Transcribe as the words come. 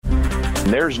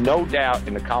And there's no doubt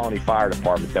in the Colony Fire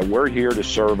Department that we're here to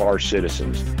serve our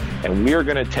citizens, and we're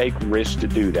going to take risks to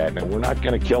do that. Now, we're not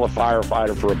going to kill a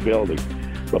firefighter for a building,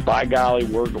 but by golly,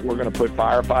 we're going to put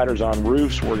firefighters on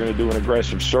roofs. We're going to do an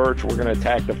aggressive search. We're going to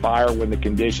attack the fire when the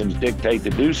conditions dictate to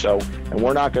do so, and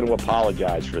we're not going to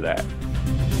apologize for that.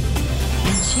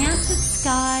 Enchanted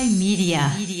Sky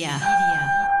Media.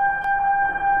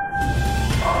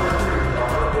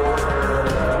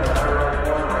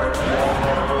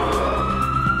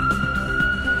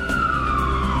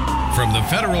 From the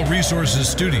Federal Resources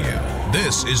Studio,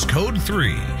 this is Code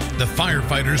 3, the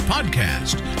Firefighters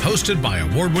Podcast, hosted by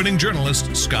award-winning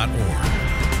journalist Scott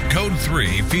Orr. Code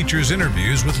 3 features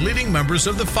interviews with leading members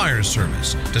of the fire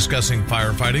service, discussing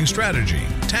firefighting strategy,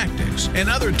 tactics, and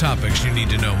other topics you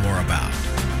need to know more about.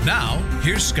 Now,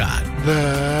 here's Scott.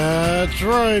 That's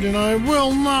right, and I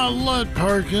will not let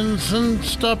Parkinson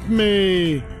stop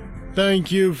me.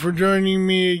 Thank you for joining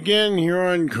me again here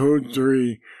on Code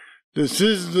 3. This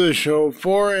is the show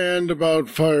for and about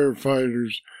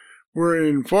firefighters. We're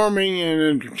informing and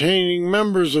entertaining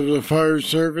members of the fire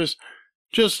service,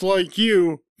 just like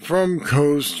you, from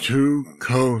coast to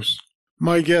coast.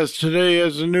 My guest today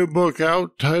has a new book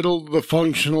out titled The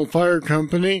Functional Fire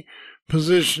Company,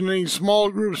 Positioning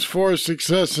Small Groups for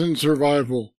Success and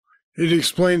Survival. It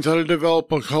explains how to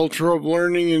develop a culture of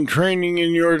learning and training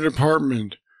in your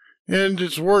department. And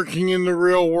it's working in the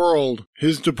real world.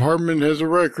 His department has a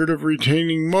record of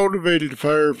retaining motivated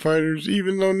firefighters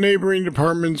even though neighboring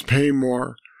departments pay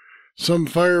more. Some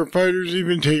firefighters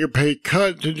even take a pay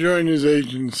cut to join his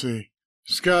agency.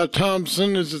 Scott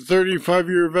Thompson is a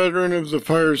 35-year veteran of the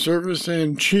fire service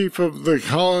and chief of the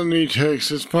Colony,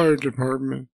 Texas Fire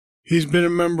Department. He's been a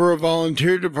member of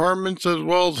volunteer departments as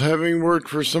well as having worked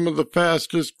for some of the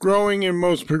fastest growing and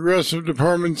most progressive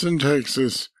departments in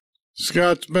Texas.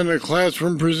 Scott's been a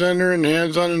classroom presenter and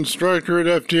hands-on instructor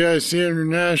at FDIC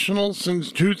International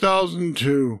since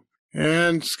 2002.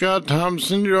 And Scott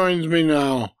Thompson joins me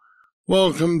now.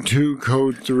 Welcome to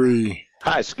Code 3.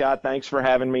 Hi, Scott. Thanks for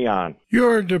having me on.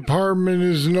 Your department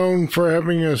is known for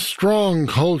having a strong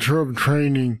culture of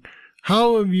training.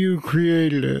 How have you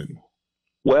created it?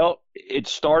 Well, it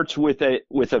starts with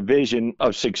a vision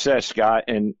of success, Scott.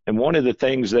 And one of the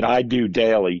things that I do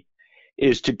daily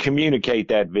is to communicate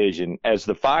that vision. As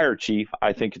the fire chief,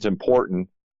 I think it's important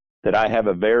that I have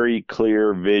a very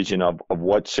clear vision of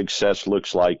what success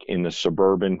looks like in the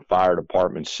suburban fire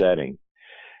department setting.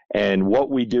 And what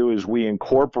we do is we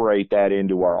incorporate that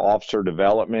into our officer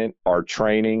development, our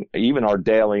training, even our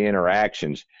daily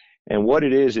interactions. And what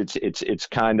it is, it's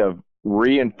kind of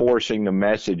reinforcing the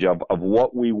message of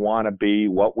what we want to be,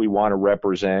 what we want to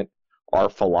represent, our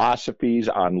philosophies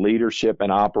on leadership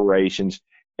and operations,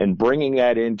 and bringing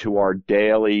that into our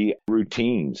daily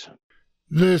routines.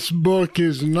 This book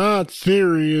is not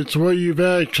theory. It's what you've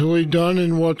actually done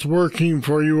and what's working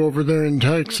for you over there in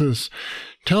Texas.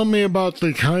 Tell me about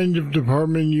the kind of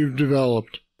department you've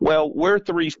developed. Well, we're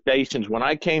 3 stations. When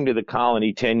I came to the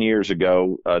Colony 10 years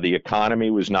ago, the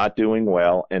economy was not doing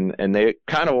well, and they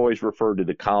kind of always referred to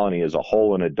the Colony as a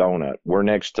hole in a donut. We're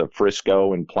next to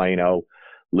Frisco and Plano,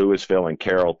 Louisville and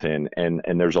Carrollton, and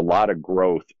there's a lot of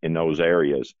growth in those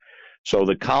areas. So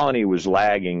the Colony was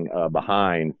lagging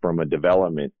behind from a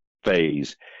development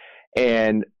phase.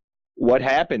 And what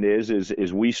happened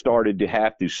is we started to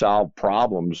have to solve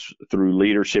problems through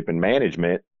leadership and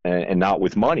management and not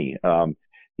with money.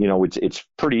 It's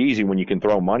pretty easy when you can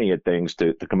throw money at things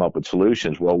to come up with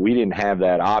solutions. Well, we didn't have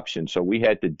that option, so we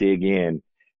had to dig in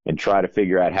and try to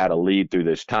figure out how to lead through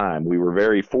this time. We were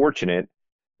very fortunate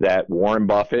that Warren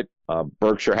Buffett,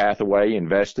 Berkshire Hathaway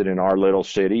invested in our little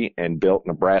city and built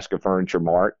Nebraska Furniture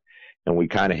Mart, and we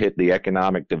kind of hit the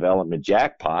economic development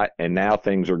jackpot, and now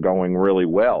things are going really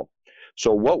well.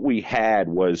 So what we had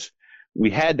was we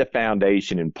had the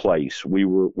foundation in place. We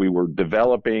were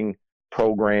developing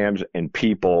programs and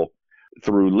people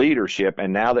through leadership,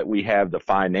 and now that we have the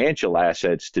financial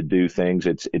assets to do things,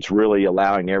 it's really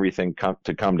allowing everything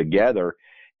to come together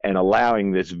and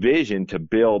allowing this vision to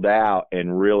build out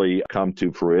and really come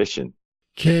to fruition.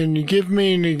 Can you give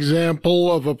me an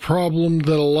example of a problem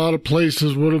that a lot of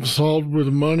places would have solved with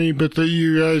money, but that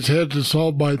you guys had to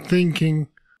solve by thinking?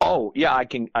 Oh, yeah, I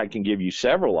can give you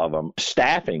several of them.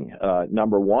 Staffing,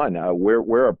 number one.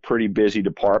 We're a pretty busy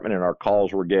department, and our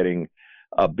calls were getting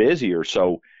busier.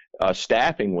 So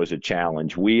staffing was a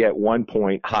challenge. We at one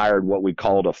point hired what we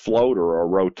called a floater or a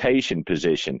rotation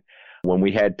position. When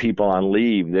we had people on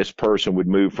leave, this person would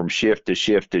move from shift to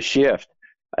shift to shift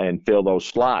and fill those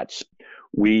slots.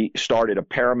 We started a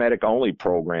paramedic-only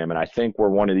program, and I think we're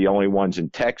one of the only ones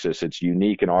in Texas. It's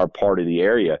unique in our part of the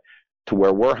area to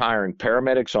where we're hiring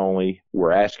paramedics only.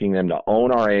 We're asking them to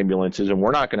own our ambulances, and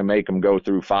we're not going to make them go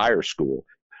through fire school.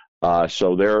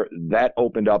 So that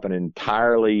opened up an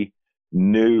entirely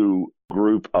new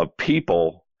group of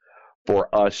people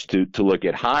for us to look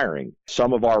at hiring.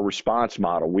 Some of our response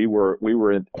model, we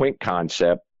were in Quint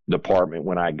Concept department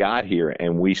when I got here,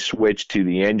 and we switched to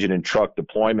the engine and truck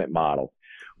deployment model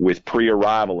with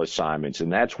pre-arrival assignments,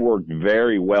 and that's worked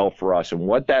very well for us. And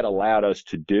what that allowed us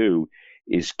to do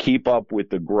is keep up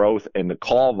with the growth and the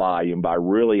call volume by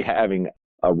really having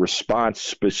a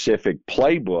response-specific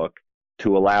playbook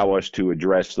to allow us to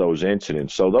address those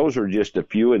incidents. So those are just a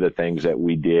few of the things that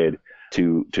we did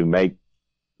to make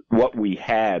what we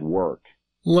had work.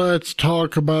 Let's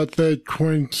talk about that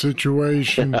Quint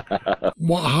situation.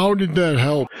 How did that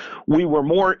help? We were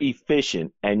more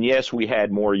efficient, and yes, we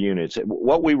had more units.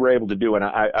 What we were able to do, and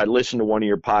I listened to one of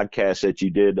your podcasts that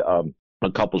you did a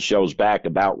couple shows back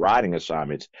about riding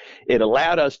assignments. It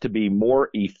allowed us to be more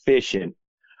efficient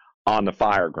on the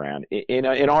fire ground. In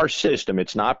our system,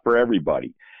 it's not for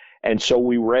everybody. And so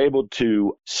we were able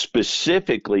to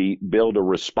specifically build a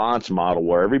response model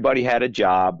where everybody had a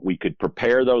job. We could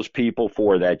prepare those people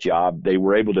for that job. They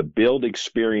were able to build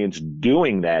experience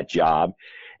doing that job.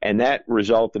 And that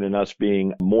resulted in us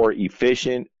being more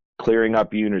efficient, clearing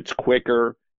up units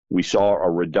quicker. We saw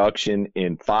a reduction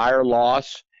in fire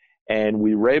loss. And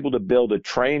we were able to build a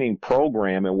training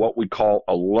program and what we call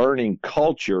a learning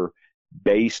culture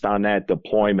based on that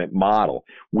deployment model.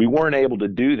 We weren't able to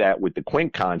do that with the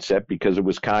Quint Concept because it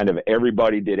was kind of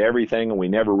everybody did everything and we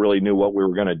never really knew what we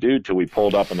were going to do till we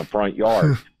pulled up in the front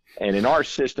yard. And in our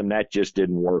system, that just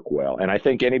didn't work well. And I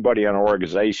think anybody in our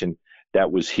organization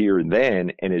that was here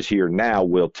then and is here now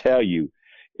will tell you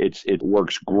it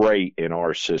works great in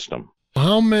our system.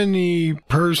 How many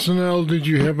personnel did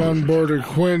you have on board a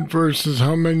Quint versus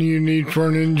how many you need for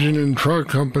an engine and truck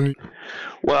company?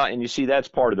 Well, and you see, that's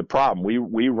part of the problem.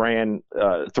 We ran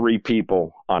 3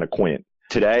 people on a Quint.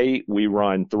 Today, we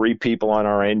run 3 people on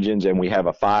our engines, and we have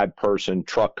a 5-person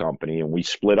truck company, and we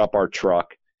split up our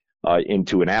truck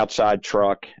into an outside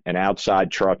truck, and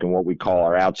what we call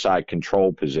our outside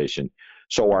control position.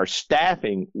 So our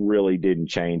staffing really didn't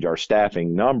change, our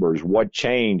staffing numbers. What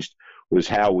changed was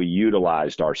how we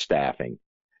utilized our staffing.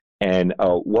 And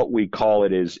what we call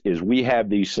it is we have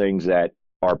these things that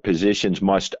our positions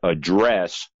must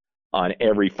address on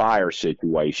every fire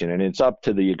situation. And it's up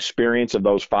to the experience of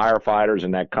those firefighters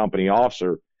and that company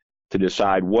officer to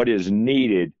decide what is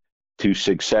needed to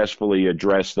successfully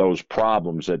address those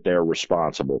problems that they're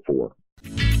responsible for.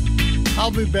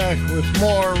 I'll be back with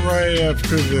more right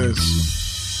after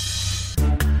this.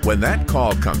 When that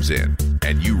call comes in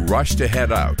and you rush to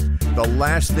head out, the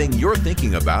last thing you're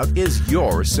thinking about is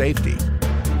your safety.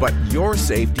 But your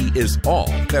safety is all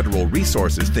Federal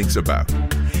Resources thinks about.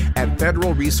 At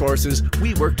Federal Resources,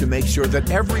 we work to make sure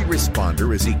that every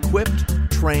responder is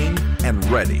equipped, trained, and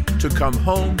ready to come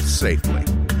home safely.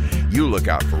 You look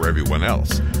out for everyone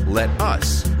else. Let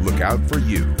us look out for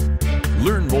you.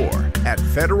 Learn more at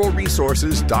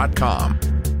federalresources.com.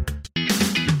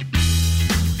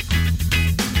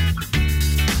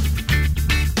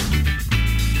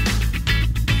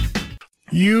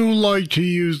 You like to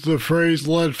use the phrase,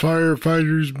 let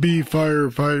firefighters be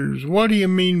firefighters. What do you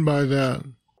mean by that?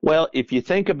 Well, if you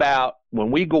think about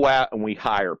when we go out and we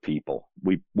hire people,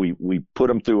 we put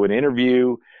them through an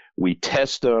interview, we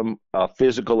test them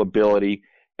physical ability,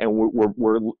 and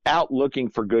we're out looking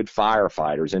for good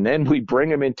firefighters. And then we bring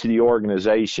them into the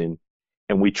organization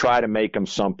and we try to make them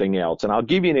something else. And I'll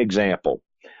give you an example.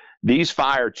 These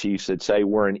fire chiefs that say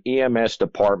we're an EMS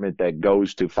department that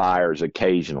goes to fires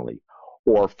occasionally,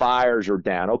 or fires are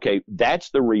down. Okay, that's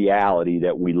the reality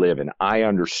that we live in. I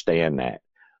understand that.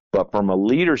 But from a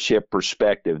leadership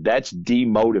perspective, that's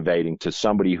demotivating to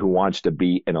somebody who wants to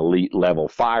be an elite level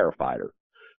firefighter.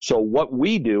 So what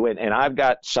we do, and I've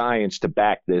got science to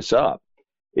back this up,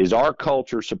 is our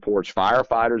culture supports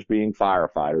firefighters being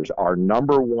firefighters. Our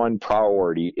number one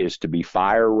priority is to be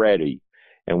fire ready.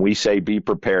 And we say be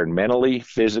prepared mentally,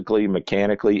 physically,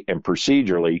 mechanically, and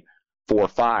procedurally for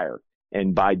fire.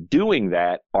 And by doing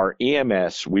that, our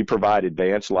EMS, we provide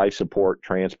advanced life support,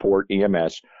 transport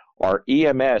EMS. Our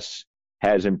EMS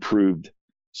has improved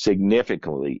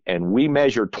significantly, and we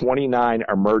measure 29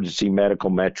 emergency medical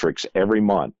metrics every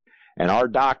month. And our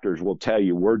doctors will tell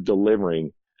you we're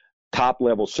delivering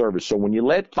top-level service. So when you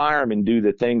let firemen do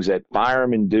the things that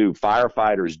firemen do,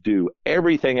 firefighters do,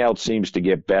 everything else seems to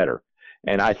get better.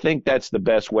 And I think that's the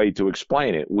best way to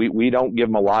explain it. We don't give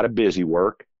them a lot of busy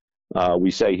work.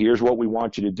 We say, here's what we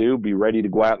want you to do. Be ready to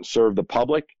go out and serve the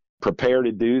public. prepare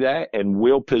to do that, and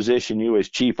we'll position you as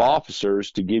chief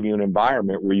officers to give you an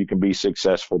environment where you can be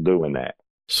successful doing that.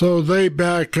 So they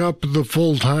back up the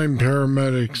full-time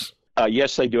paramedics?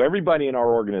 Yes, they do. Everybody in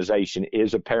our organization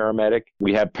is a paramedic.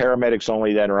 We have paramedics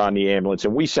only that are on the ambulance,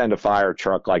 and we send a fire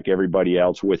truck like everybody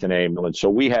else with an ambulance. So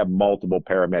we have multiple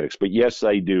paramedics. But yes,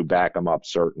 they do back them up,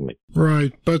 certainly.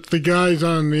 Right. But the guys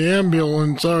on the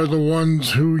ambulance are the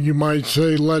ones who you might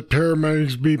say let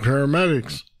paramedics be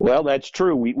paramedics. Well, that's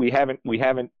true. We haven't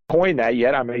coined that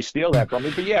yet. I may steal that from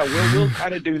you. But yeah, we'll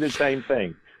kind of do the same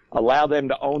thing. Allow them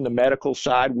to own the medical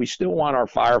side. We still want our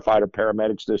firefighter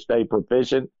paramedics to stay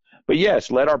proficient. But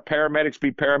yes, let our paramedics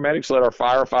be paramedics, let our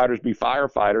firefighters be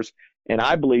firefighters, and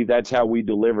I believe that's how we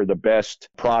deliver the best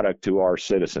product to our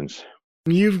citizens.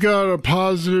 You've got a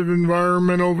positive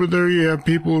environment over there. You have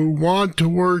people who want to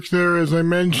work there. As I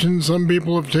mentioned, some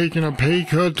people have taken a pay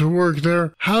cut to work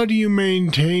there. How do you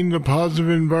maintain the positive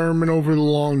environment over the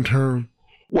long term?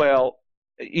 Well,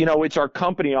 it's our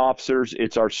company officers,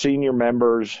 it's our senior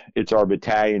members, it's our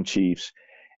battalion chiefs.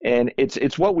 And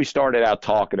it's what we started out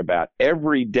talking about.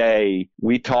 Every day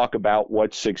we talk about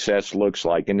what success looks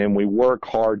like, and then we work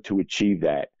hard to achieve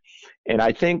that. And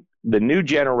I think the new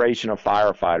generation of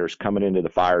firefighters coming into the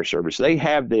fire service, they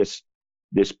have this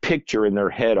picture in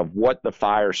their head of what the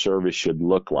fire service should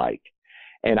look like.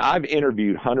 And I've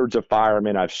interviewed hundreds of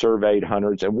firemen, I've surveyed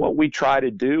hundreds, and what we try to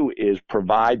do is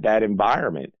provide that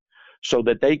environment so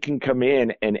that they can come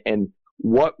in and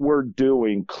what we're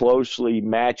doing closely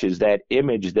matches that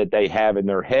image that they have in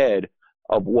their head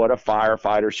of what a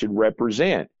firefighter should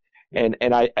represent. And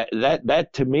that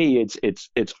to me,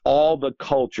 it's all the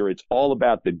culture. It's all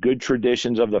about the good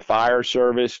traditions of the fire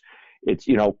service. It's,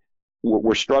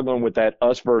 we're struggling with that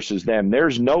us versus them.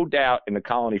 There's no doubt in the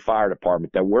Colony Fire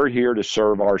Department that we're here to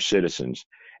serve our citizens,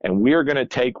 and we're going to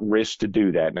take risks to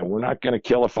do that. Now, we're not going to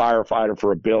kill a firefighter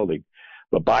for a building.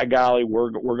 But by golly, we're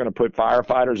going to put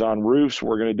firefighters on roofs.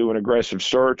 We're going to do an aggressive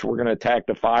search. We're going to attack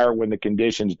the fire when the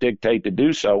conditions dictate to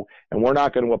do so, and we're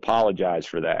not going to apologize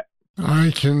for that.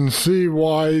 I can see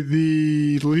why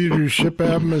the leadership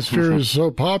atmosphere is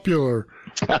so popular.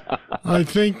 I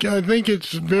think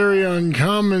it's very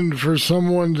uncommon for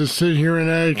someone to sit here and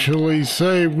actually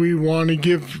say we want to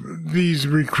give these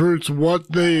recruits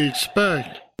what they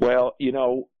expect. Well,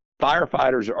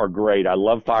 firefighters are great. I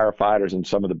love firefighters, and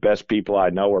some of the best people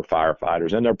I know are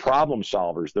firefighters. And they're problem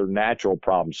solvers. They're natural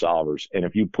problem solvers. And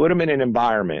if you put them in an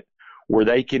environment where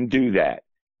they can do that,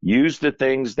 use the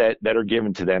things that are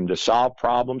given to them to solve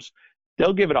problems,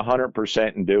 they'll give it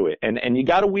 100% and do it. And you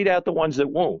got to weed out the ones that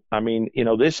won't. I mean,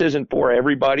 this isn't for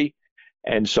everybody.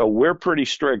 And so we're pretty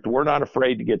strict. We're not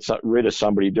afraid to get rid of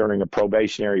somebody during a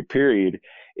probationary period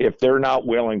if they're not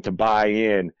willing to buy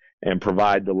in and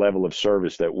provide the level of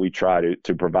service that we try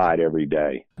to provide every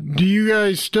day. Do you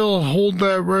guys still hold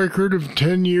that record of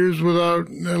 10 years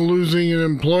without losing an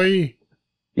employee?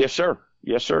 Yes, sir.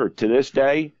 Yes, sir. To this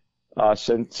day,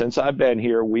 since I've been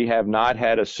here, we have not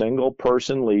had a single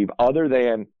person leave other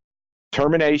than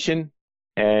termination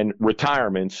and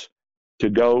retirements to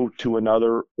go to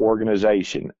another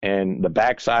organization. And the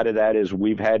backside of that is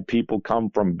we've had people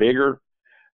come from bigger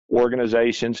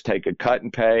organizations take a cut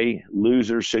in pay, lose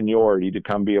their seniority to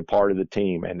come be a part of the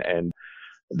team. And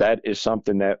that is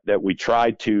something that we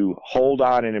try to hold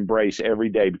on and embrace every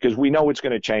day because we know it's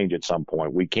going to change at some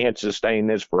point. We can't sustain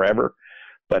this forever.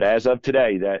 But as of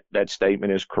today, that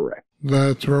statement is correct.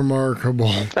 That's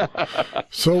remarkable.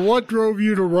 So what drove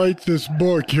you to write this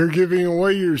book? You're giving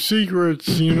away your secrets.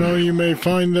 You may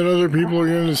find that other people are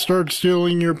going to start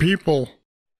stealing your people.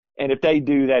 And if they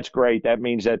do, that's great. That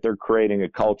means that they're creating a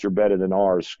culture better than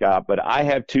ours, Scott. But I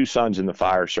have two sons in the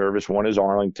fire service. One is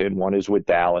Arlington, one is with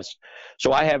Dallas.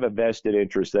 So I have a vested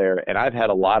interest there. And I've had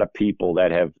a lot of people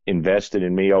that have invested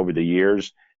in me over the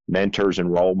years, mentors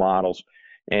and role models.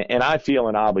 And I feel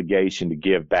an obligation to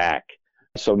give back.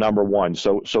 So number one,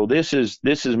 so this is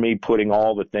me putting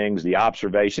all the things, the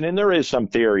observation, and there is some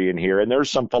theory in here, and there's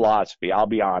some philosophy, I'll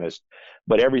be honest,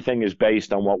 but everything is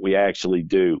based on what we actually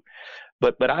do.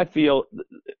 But I feel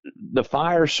the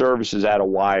fire service is at a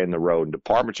Y in the road, and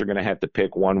departments are going to have to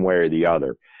pick one way or the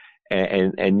other.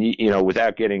 And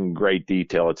without getting great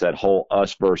detail, it's that whole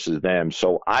us versus them.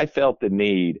 So I felt the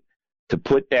need to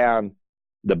put down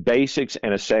the basics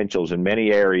and essentials in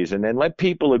many areas and then let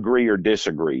people agree or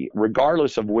disagree,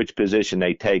 regardless of which position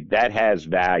they take. That has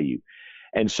value.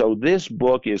 And so this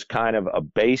book is kind of a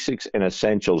basics and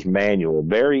essentials manual,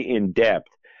 very in-depth,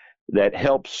 that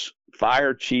helps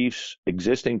fire chiefs,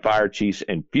 existing fire chiefs,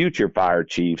 and future fire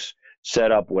chiefs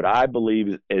set up what I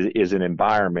believe is an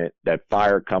environment that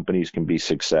fire companies can be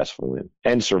successful in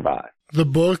and survive. The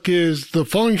book is The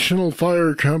Functional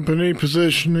Fire Company,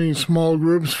 Positioning Small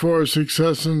Groups for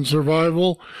Success and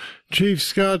Survival. Chief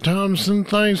Scott Thompson,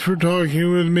 thanks for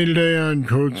talking with me today on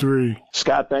Code 3.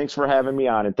 Scott, thanks for having me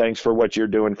on, and thanks for what you're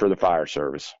doing for the fire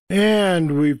service.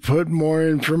 And we put more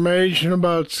information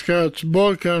about Scott's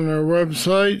book on our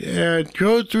website at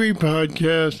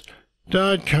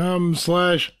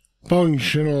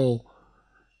code3podcast.com/functional.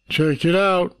 Check it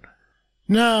out.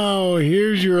 Now,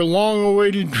 here's your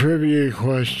long-awaited trivia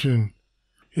question.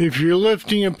 If you're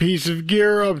lifting a piece of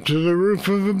gear up to the roof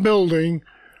of a building,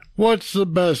 what's the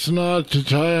best knot to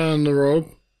tie on the rope?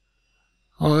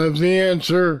 I'll have the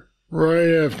answer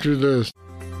right after this.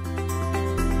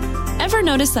 Ever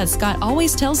notice that Scott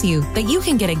always tells you that you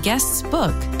can get a guest's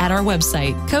book at our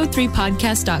website,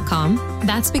 code3podcast.com?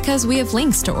 That's because we have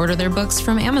links to order their books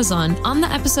from Amazon on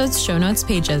the episode's show notes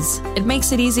pages. It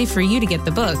makes it easy for you to get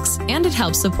the books, and it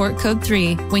helps support Code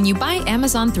 3. When you buy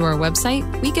Amazon through our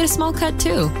website, we get a small cut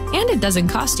too, and it doesn't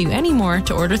cost you any more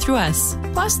to order through us.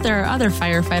 Plus, there are other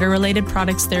firefighter-related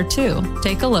products there too.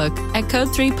 Take a look at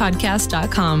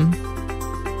code3podcast.com.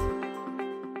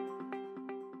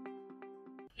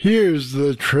 Here's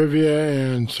the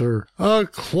trivia answer. A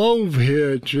clove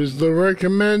hitch is the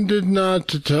recommended knot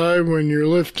to tie when you're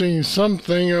lifting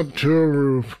something up to a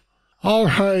roof. All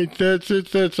right, that's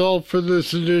it. That's all for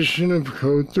this edition of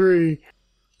Code 3.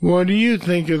 What do you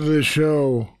think of the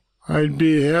show? I'd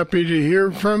be happy to hear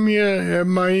from you at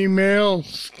my email,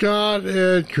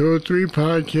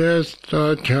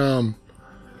 scott@code3podcast.com.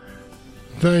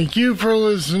 Thank you for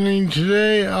listening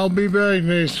today. I'll be back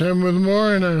next time with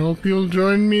more, and I hope you'll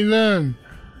join me then.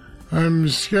 I'm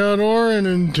Scott Orr, and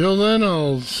until then,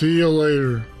 I'll see you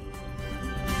later.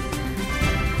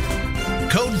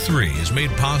 Code 3 is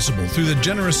made possible through the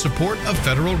generous support of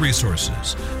Federal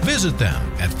Resources. Visit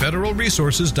them at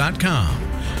federalresources.com.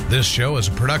 This show is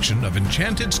a production of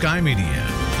Enchanted Sky Media.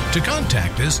 To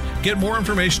contact us, get more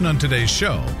information on today's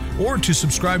show, or to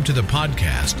subscribe to the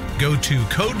podcast, go to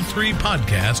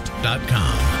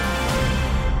code3podcast.com.